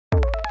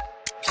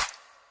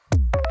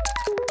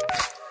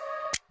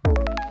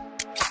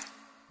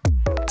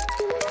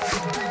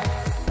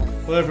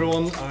Hello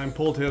everyone, I'm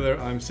Paul Taylor,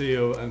 I'm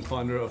CEO and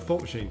founder of Thought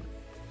Machine.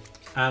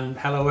 And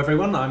hello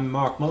everyone, I'm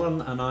Mark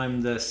Mullen and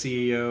I'm the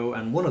CEO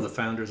and one of the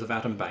founders of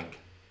Atom Bank.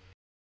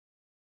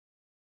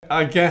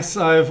 I guess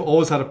I've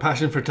always had a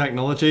passion for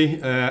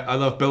technology. I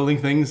love building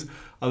things.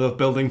 I love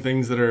building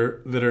things that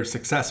are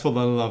successful,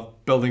 and I love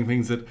building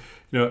things that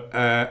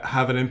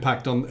have an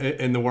impact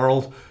in the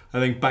world.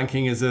 I think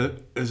banking is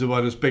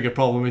about as big a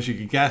problem as you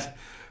could get,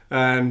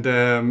 and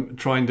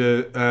trying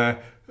to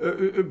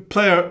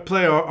play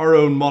our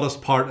own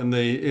modest part in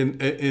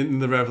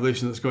the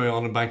revolution that's going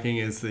on in banking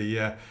is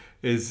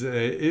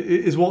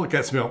what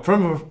gets me up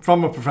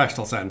from a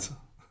professional sense.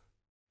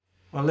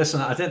 Well,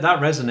 listen, I think that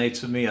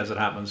resonates with me as it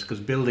happens, because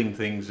building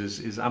things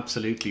is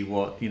absolutely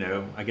what,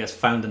 I guess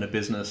founding a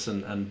business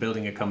and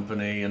building a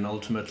company and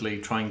ultimately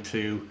trying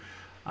to,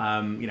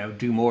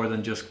 do more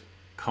than just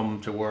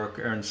come to work,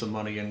 earn some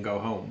money and go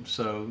home.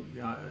 So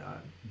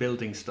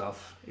building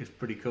stuff is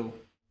pretty cool.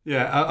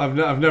 Yeah,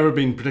 I've never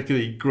been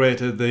particularly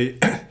great at the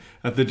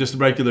at the just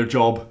regular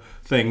job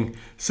thing.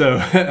 So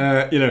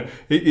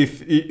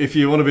if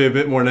you want to be a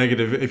bit more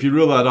negative, if you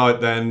rule that out,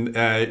 then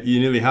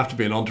you nearly have to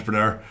be an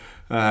entrepreneur.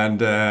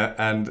 And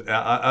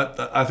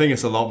I think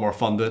it's a lot more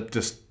fun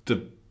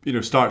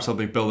to start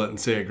something, build it, and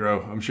see it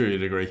grow. I'm sure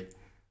you'd agree.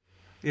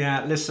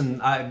 Yeah, listen,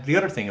 the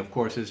other thing, of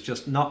course, is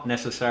just not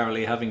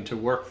necessarily having to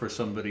work for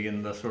somebody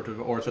in the sort of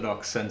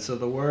orthodox sense of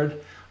the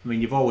word. I mean,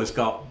 you've always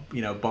got,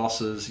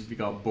 bosses, you've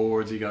got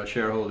boards, you've got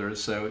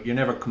shareholders, so you're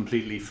never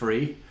completely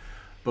free.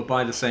 But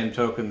by the same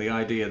token, the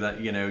idea that,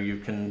 you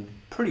can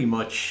pretty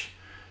much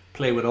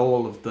play with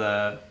all of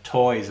the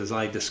toys as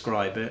I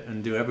describe it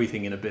and do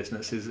everything in a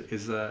business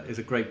is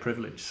a great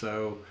privilege.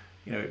 So,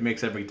 it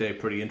makes every day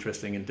pretty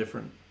interesting and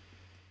different.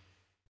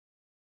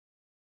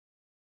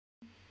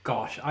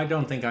 Gosh, I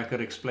don't think I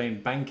could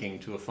explain banking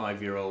to a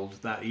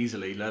 5-year-old that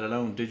easily, let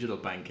alone digital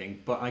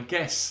banking. But I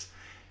guess,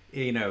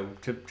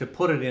 to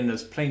put it in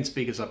as plain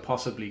speak as I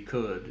possibly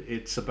could,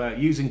 it's about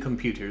using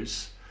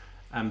computers.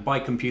 And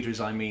by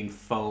computers, I mean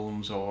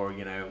phones or,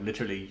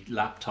 literally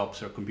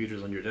laptops or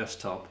computers on your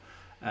desktop,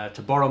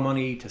 to borrow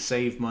money, to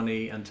save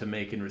money, and to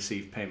make and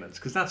receive payments.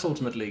 Because that's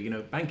ultimately,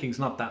 banking's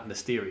not that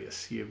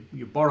mysterious.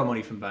 You borrow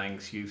money from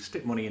banks, you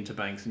stick money into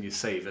banks and you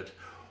save it,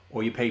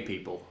 or you pay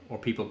people, or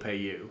people pay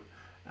you.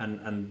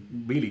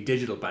 And really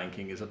digital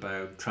banking is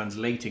about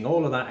translating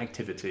all of that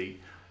activity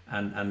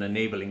and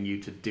enabling you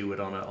to do it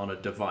on a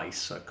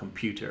device, a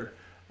computer,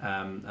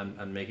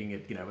 and making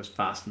it as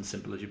fast and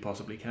simple as you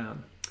possibly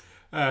can.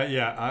 I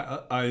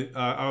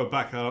would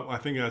back that up. I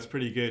think that's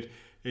pretty good.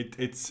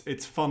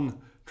 It's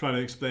fun trying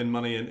to explain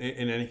money in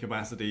any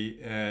capacity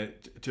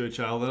to a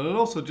child, and I'd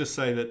also just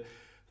say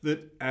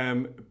that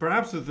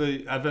perhaps with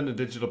the advent of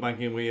digital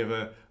banking, we have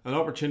an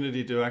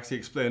opportunity to actually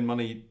explain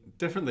money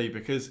differently,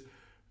 because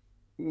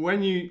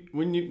when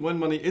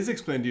money is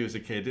explained to you as a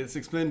kid, it's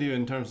explained to you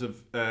in terms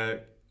of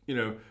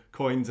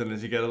coins, and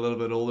as you get a little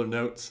bit older,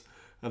 notes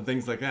and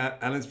things like that.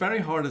 And it's very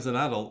hard as an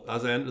adult,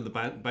 as I enter the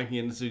banking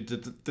industry, to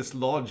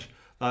dislodge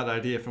that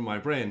idea from my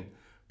brain.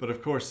 But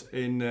of course,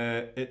 in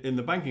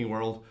the banking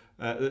world,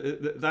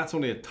 that's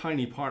only a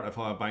tiny part of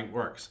how a bank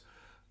works.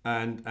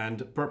 And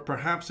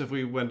perhaps if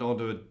we went on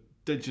to a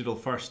digital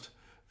first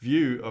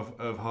view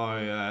of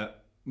how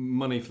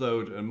money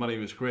flowed and money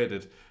was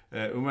created,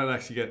 we might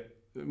actually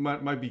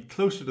might be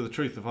closer to the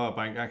truth of how a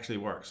bank actually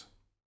works.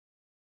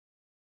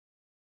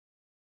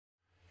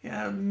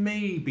 Yeah,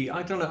 maybe.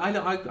 I don't know.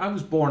 I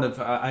was born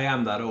I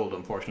am that old,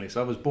 unfortunately.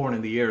 So I was born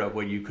in the era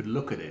where you could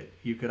look at it.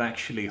 You could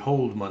actually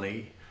hold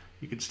money.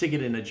 You could stick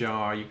it in a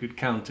jar. You could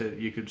count it.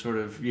 You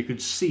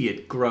could see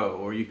it grow,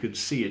 or you could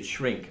see it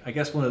shrink. I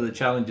guess one of the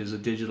challenges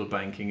of digital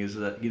banking is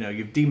that,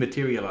 you've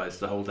dematerialized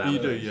the whole damn thing.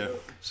 You do, yeah.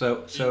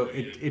 So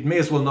it may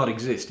as well not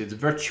exist. It's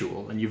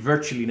virtual, and you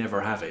virtually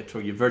never have it,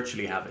 or you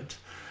virtually have it.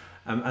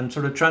 And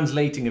sort of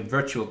translating a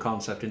virtual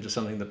concept into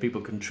something that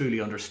people can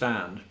truly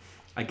understand.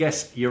 I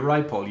guess you're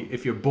right, Paul.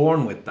 If you're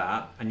born with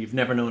that and you've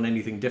never known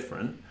anything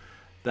different,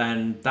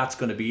 then that's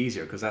going to be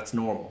easier because that's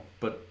normal.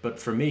 But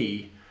for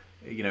me,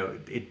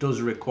 it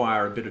does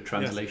require a bit of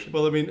translation. Yes.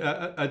 Well, I mean,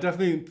 I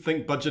definitely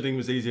think budgeting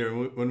was easier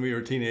when we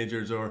were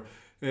teenagers or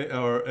in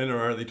our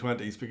early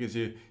 20s, because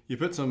you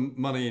put some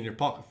money in your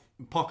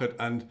pocket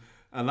and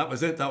that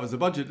was it. That was the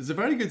budget. It's a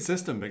very good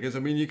system because, I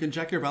mean, you can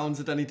check your balance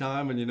at any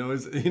time and you know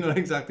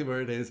exactly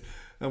where it is.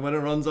 And when it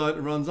runs out,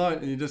 it runs out,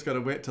 and you just got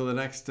to wait till the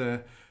next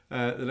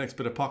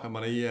bit of pocket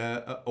money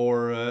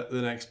or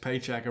the next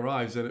paycheck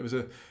arrives. And it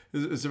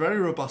was a very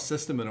robust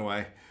system in a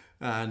way.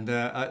 And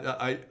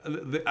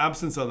the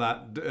absence of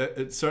that,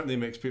 it certainly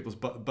makes people's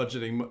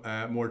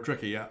budgeting more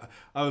tricky. I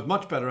was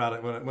much better at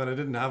it when I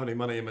didn't have any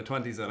money in my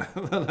 20s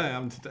than I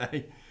am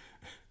today.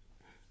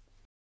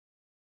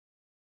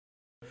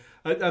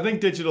 I think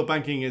digital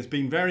banking has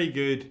been very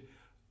good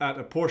at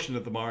a portion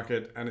of the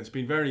market, and it's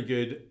been very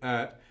good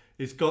at,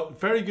 it's got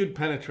very good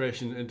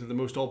penetration into the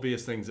most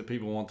obvious things that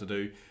people want to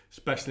do,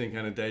 especially in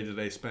kind of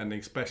day-to-day spending,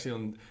 especially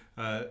on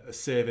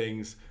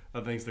savings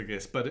and things like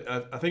this. But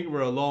I think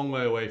we're a long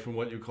way away from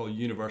what you call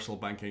universal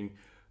banking,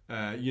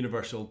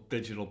 universal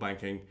digital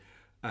banking.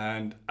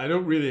 And I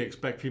don't really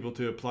expect people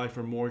to apply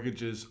for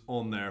mortgages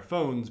on their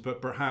phones,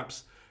 but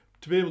perhaps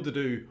to be able to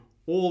do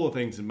all the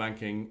things in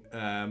banking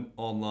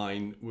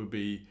online would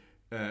be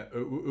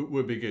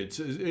good.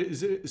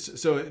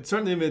 So it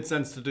certainly made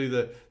sense to do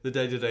the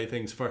day-to-day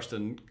things first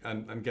and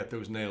get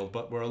those nailed.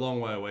 But we're a long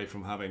way away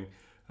from having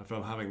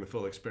the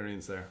full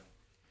experience there.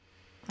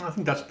 I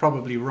think that's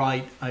probably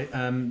right.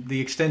 The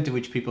extent to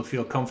which people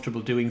feel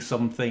comfortable doing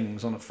some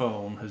things on a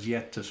phone has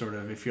yet to sort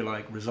of, if you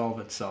like, resolve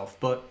itself.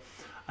 But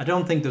I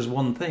don't think there's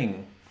one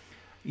thing.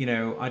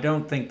 I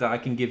don't think that I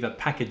can give a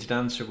packaged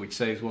answer which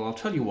says, well, I'll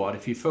tell you what,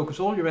 if you focus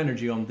all your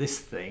energy on this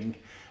thing,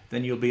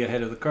 then you'll be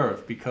ahead of the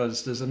curve,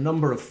 because there's a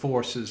number of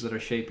forces that are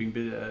shaping,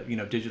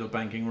 digital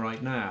banking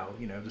right now.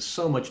 There's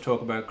so much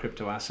talk about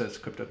crypto assets,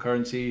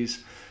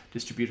 cryptocurrencies,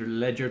 distributed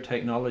ledger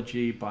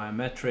technology,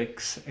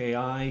 biometrics,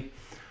 AI.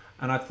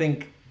 And I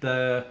think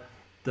the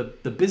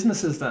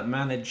businesses that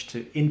manage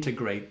to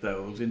integrate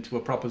those into a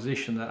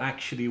proposition that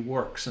actually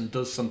works and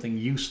does something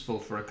useful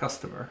for a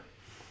customer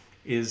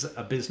is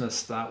a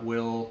business that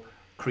will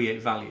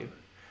create value.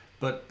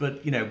 But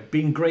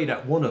being great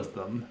at one of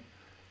them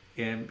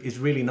is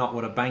really not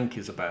what a bank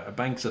is about. A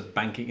bank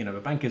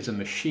is a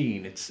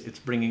machine. It's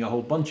bringing a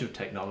whole bunch of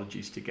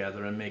technologies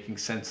together and making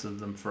sense of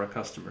them for a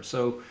customer.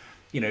 So,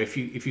 if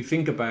you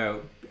think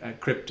about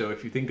crypto,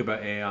 if you think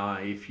about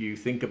AI, if you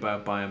think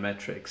about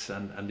biometrics,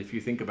 and if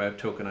you think about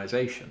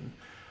tokenization,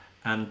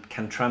 and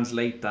can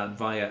translate that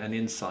via an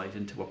insight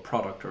into a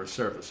product or a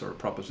service or a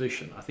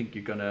proposition, I think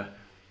you're going to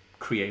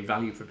create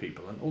value for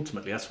people. And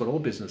ultimately, that's what all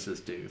businesses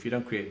do. If you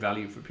don't create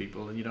value for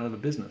people, then you don't have a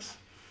business.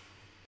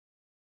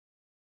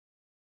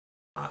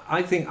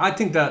 I think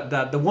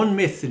that the one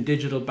myth in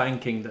digital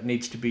banking that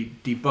needs to be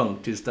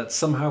debunked is that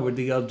somehow or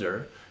the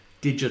other,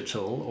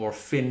 digital or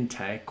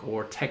fintech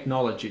or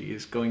technology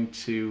is going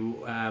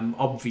to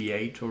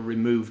obviate or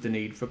remove the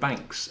need for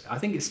banks. I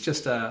think it's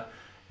just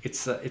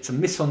it's a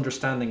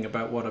misunderstanding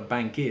about what a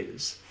bank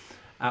is.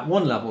 At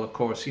one level, of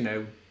course,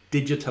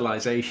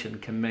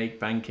 digitalization can make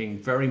banking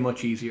very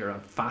much easier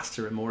and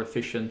faster and more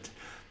efficient,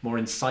 more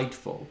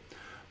insightful.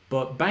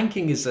 But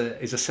banking is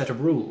a set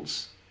of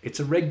rules. It's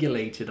a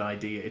regulated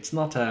idea. It's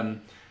not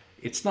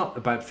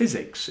about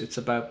physics. It's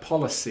about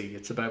policy.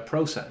 It's about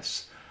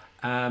process.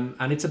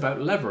 And it's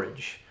about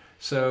leverage.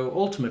 So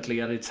ultimately,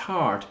 at its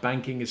heart,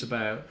 banking is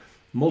about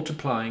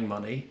multiplying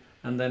money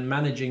and then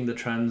managing the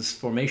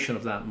transformation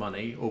of that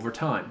money over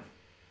time,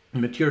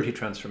 maturity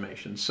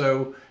transformation.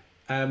 So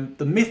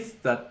the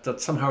myth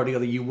that somehow or the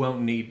other you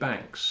won't need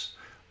banks,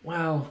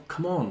 well,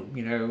 come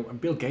on,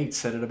 Bill Gates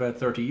said it about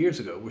 30 years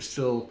ago. We're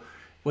still,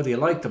 whether you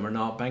like them or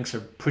not, banks are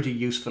pretty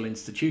useful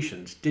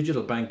institutions.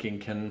 Digital banking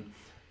can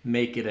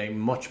make it a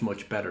much,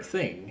 much better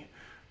thing.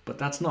 But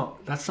that's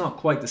not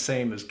quite the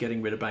same as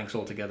getting rid of banks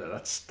altogether.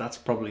 That's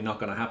probably not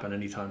going to happen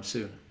anytime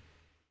soon.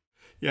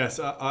 Yes,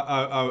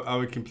 I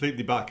would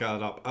completely back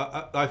that up.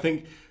 I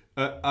think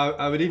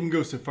I would even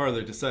go so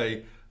further to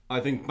say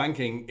I think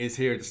banking is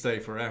here to stay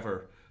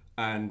forever.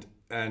 And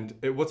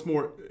what's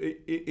more,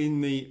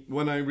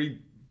 when I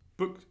read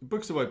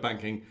books about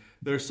banking,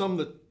 there's some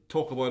that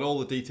talk about all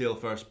the detail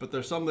first, but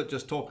there's some that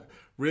just talk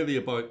really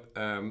about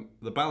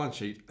the balance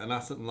sheet and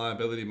asset and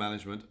liability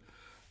management.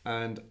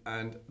 And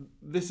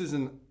this is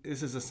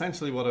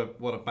essentially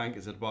what a bank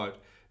is about.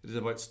 It is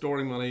about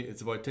storing money.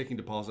 It's about taking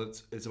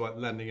deposits. It's about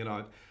lending it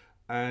out.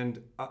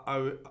 And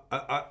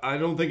I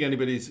don't think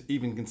anybody's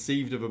even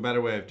conceived of a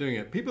better way of doing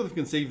it. People have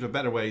conceived of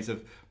better ways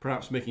of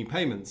perhaps making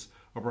payments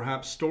or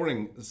perhaps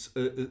storing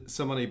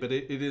some money. But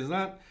it is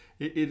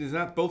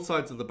not both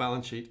sides of the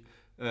balance sheet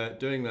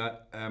doing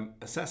that,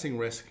 assessing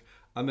risk,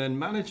 and then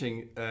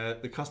managing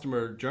the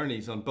customer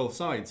journeys on both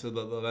sides so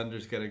that the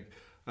lenders get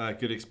a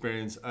good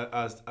experience,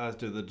 as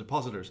do the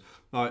depositors.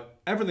 Now,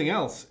 everything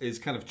else is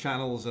kind of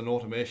channels and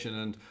automation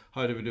and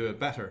how do we do it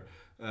better.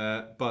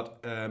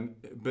 But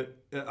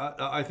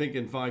I think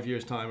in 5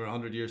 years' time or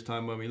 100 years'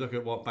 time, when we look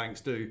at what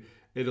banks do,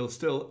 it'll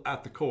still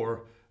at the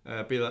core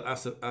be that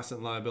asset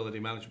and liability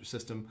management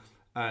system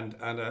and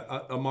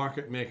a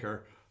market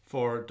maker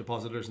for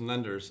depositors and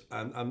lenders,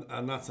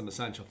 and that's an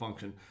essential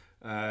function.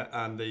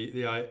 And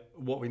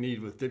what we need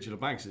with digital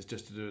banks is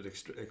just to do it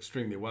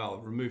extremely well,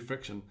 remove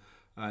friction,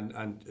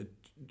 and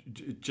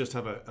just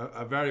have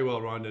a very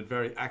well-rounded,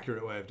 very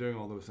accurate way of doing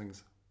all those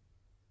things.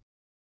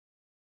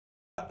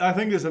 I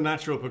think there's a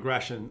natural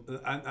progression,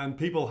 and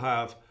people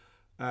have.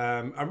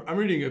 I'm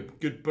reading a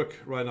good book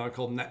right now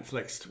called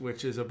Netflix,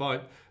 which is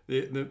about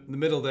the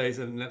middle days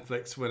of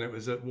Netflix when it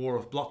was at war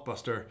with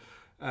Blockbuster,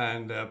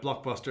 and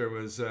Blockbuster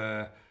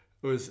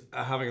was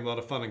having a lot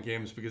of fun and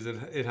games because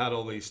it had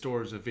all these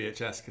stores of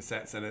VHS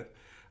cassettes in it,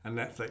 and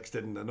Netflix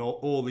didn't, and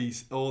all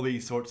these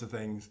sorts of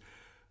things.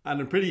 And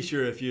I'm pretty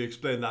sure if you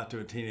explain that to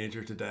a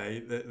teenager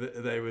today,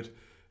 it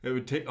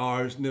would take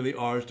nearly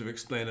hours to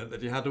explain it,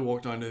 that you had to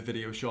walk down to a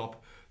video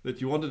shop, that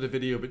you wanted a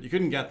video, but you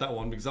couldn't get that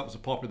one because that was a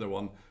popular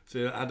one. So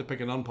you had to pick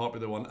an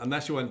unpopular one,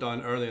 unless you went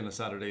down early on a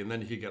Saturday, and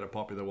then you could get a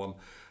popular one.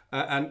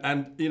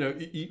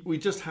 We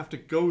just have to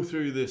go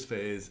through this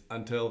phase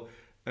until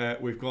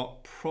we've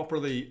got proper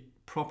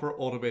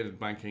automated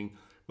banking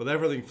with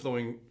everything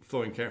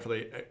flowing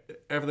carefully,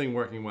 everything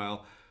working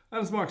well.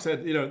 And as Mark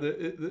said,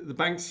 the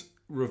banks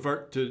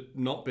revert to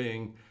not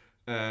being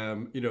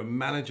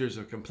managers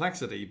of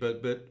complexity,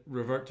 but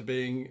revert to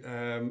being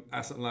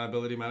asset and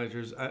liability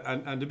managers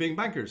and to being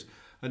bankers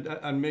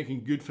and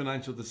making good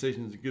financial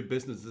decisions, good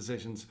business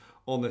decisions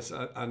on this,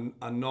 and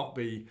not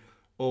be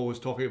always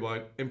talking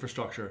about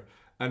infrastructure.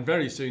 And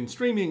very soon,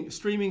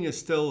 streaming is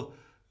still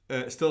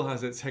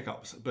has its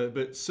hiccups,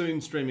 but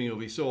soon streaming will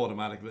be so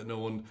automatic that no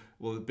one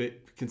will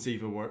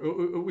conceive of work.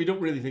 We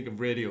don't really think of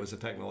radio as a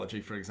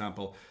technology, for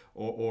example,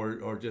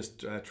 or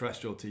just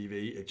terrestrial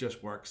TV. It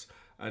just works.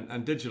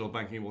 And digital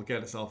banking will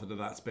get itself into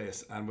that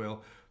space, and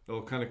we'll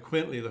kind of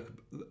quaintly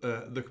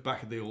look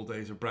back at the old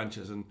days of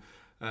branches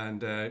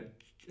and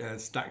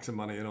stacks of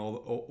money and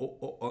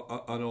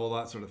all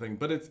that sort of thing.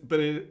 But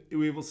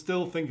we will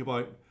still think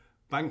about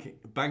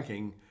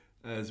banking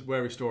as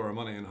where we store our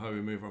money and how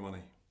we move our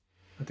money.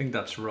 I think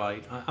that's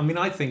right. I mean,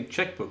 I think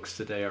checkbooks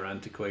today are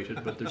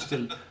antiquated, but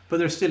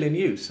they're still in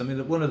use. I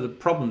mean, one of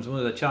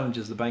the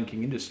challenges of the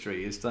banking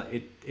industry is that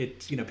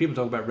people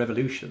talk about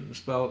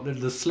revolutions. Well, they're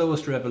the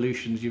slowest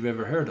revolutions you've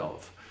ever heard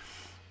of,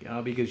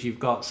 because you've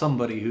got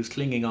somebody who's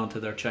clinging onto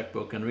their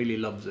checkbook and really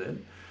loves it,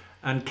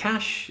 and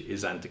cash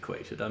is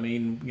antiquated. I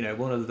mean,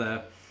 one of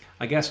the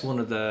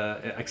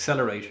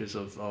accelerators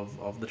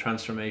of the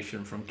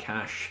transformation from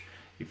cash,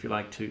 if you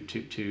like, to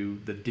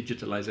the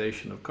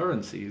digitalization of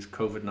currency is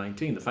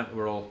COVID-19. The fact that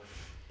we're all,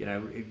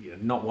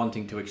 not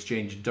wanting to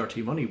exchange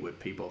dirty money with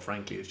people,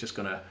 frankly, is just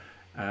going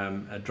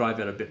to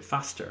drive it a bit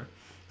faster.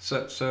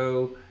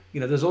 So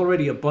there's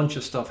already a bunch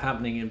of stuff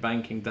happening in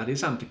banking that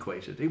is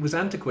antiquated. It was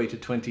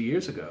antiquated 20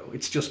 years ago.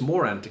 It's just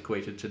more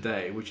antiquated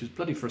today, which is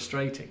bloody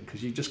frustrating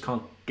because you just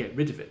can't get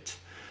rid of it.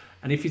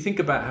 And if you think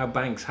about how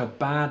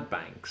bad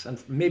banks,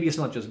 and maybe it's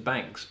not just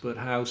banks, but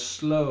how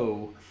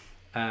slow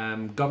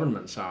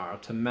governments are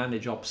to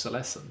manage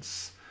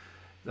obsolescence,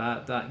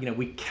 that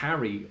we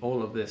carry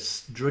all of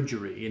this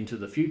drudgery into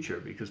the future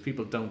because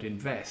people don't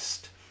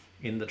invest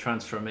in the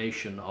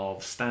transformation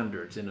of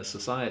standards in a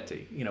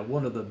society.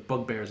 One of the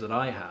bugbears that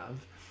I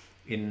have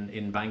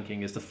in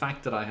banking is the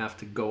fact that I have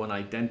to go and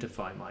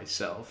identify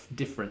myself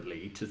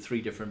differently to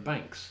 3 different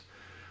banks.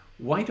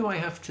 Why do I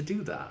have to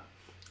do that?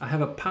 I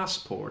have a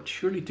passport.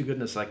 Surely to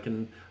goodness I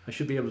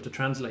should be able to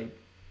translate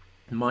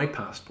my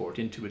passport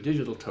into a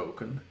digital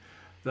token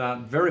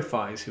that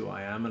verifies who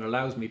I am and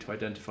allows me to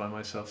identify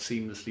myself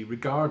seamlessly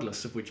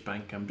regardless of which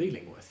bank I'm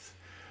dealing with.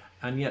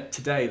 And yet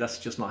today that's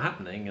just not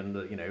happening, and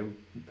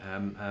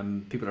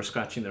people are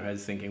scratching their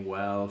heads thinking,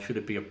 well, should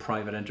it be a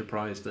private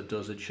enterprise that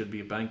does it? Should it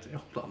be a bank?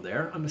 Hold on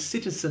there, I'm a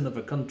citizen of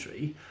a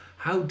country.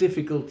 How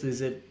difficult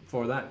is it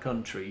for that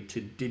country to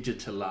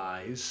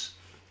digitalize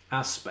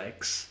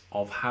aspects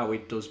of how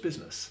it does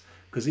business?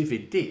 Because if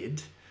it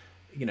did,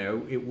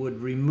 it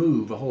would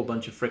remove a whole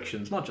bunch of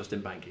frictions, not just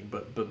in banking,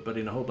 but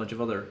in a whole bunch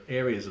of other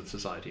areas of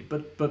society.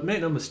 But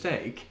make no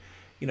mistake,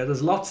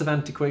 there's lots of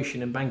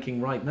antiquation in banking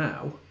right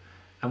now,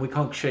 and we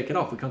can't shake it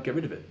off. We can't get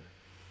rid of it.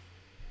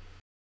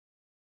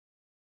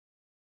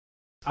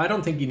 I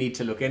don't think you need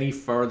to look any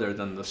further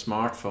than the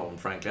smartphone,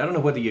 frankly. I don't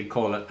know whether you'd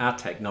call it a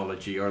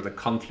technology or the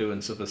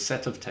confluence of a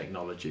set of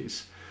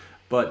technologies,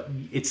 but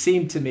it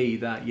seemed to me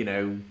that,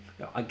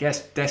 I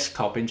guess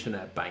desktop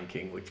internet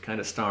banking, which kind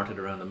of started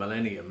around the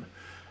millennium,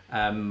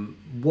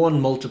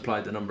 one,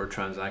 multiplied the number of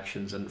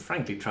transactions and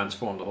frankly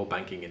transformed the whole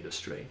banking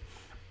industry.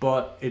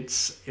 But the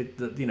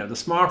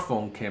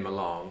smartphone came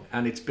along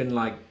and it's been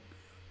like,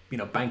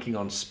 banking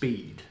on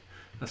speed.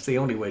 That's the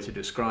only way to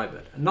describe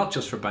it. And not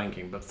just for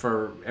banking, but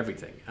for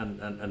everything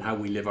and how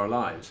we live our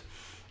lives.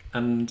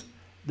 And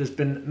there's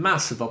been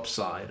massive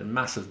upside and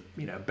massive,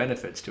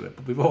 benefits to it.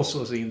 But we've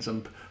also seen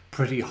some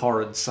pretty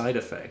horrid side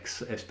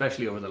effects,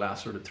 especially over the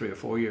last sort of 3 or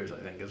 4 years, I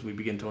think, as we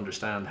begin to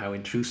understand how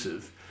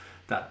intrusive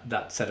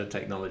that set of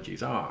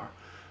technologies are.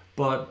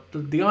 But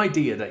the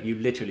idea that you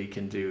literally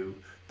can do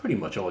pretty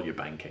much all your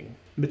banking,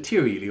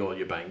 materially all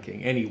your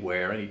banking,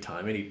 anywhere,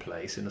 anytime, any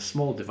place, in a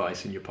small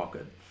device in your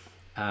pocket,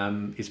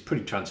 is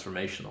pretty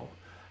transformational.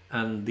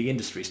 And the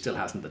industry still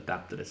hasn't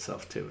adapted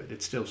itself to it.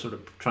 It's still sort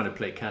of trying to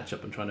play catch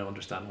up and trying to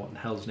understand what in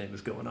hell's name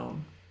is going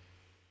on.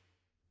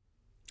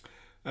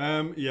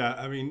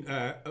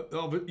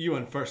 You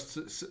went first,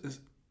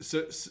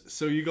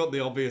 so you got the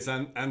obvious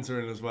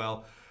answer in as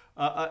well.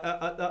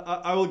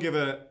 I will give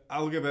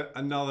it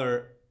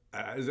another.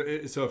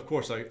 So of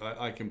course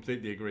I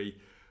completely agree,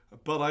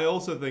 but I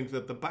also think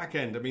that the back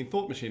end.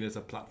 Thought Machine is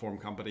a platform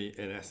company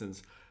in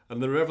essence,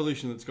 and the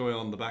revolution that's going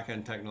on in the back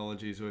end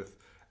technologies with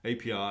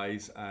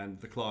APIs and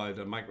the cloud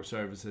and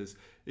microservices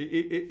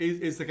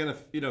is the kind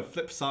of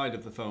flip side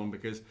of the phone,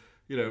 because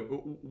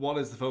what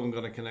is the phone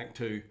going to connect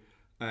to,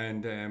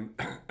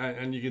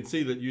 and you can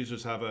see that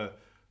users have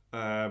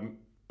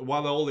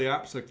while all the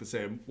apps look the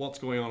same, what's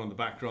going on in the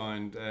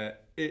background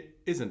it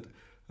isn't.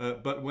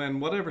 But when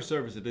whatever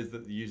service it is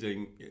that they're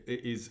using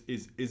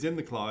is in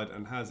the cloud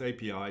and has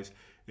APIs,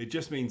 it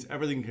just means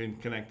everything can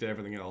connect to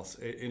everything else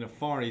in a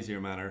far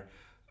easier manner.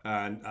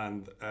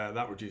 And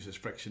that reduces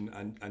friction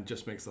and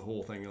just makes the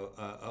whole thing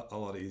a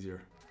lot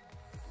easier.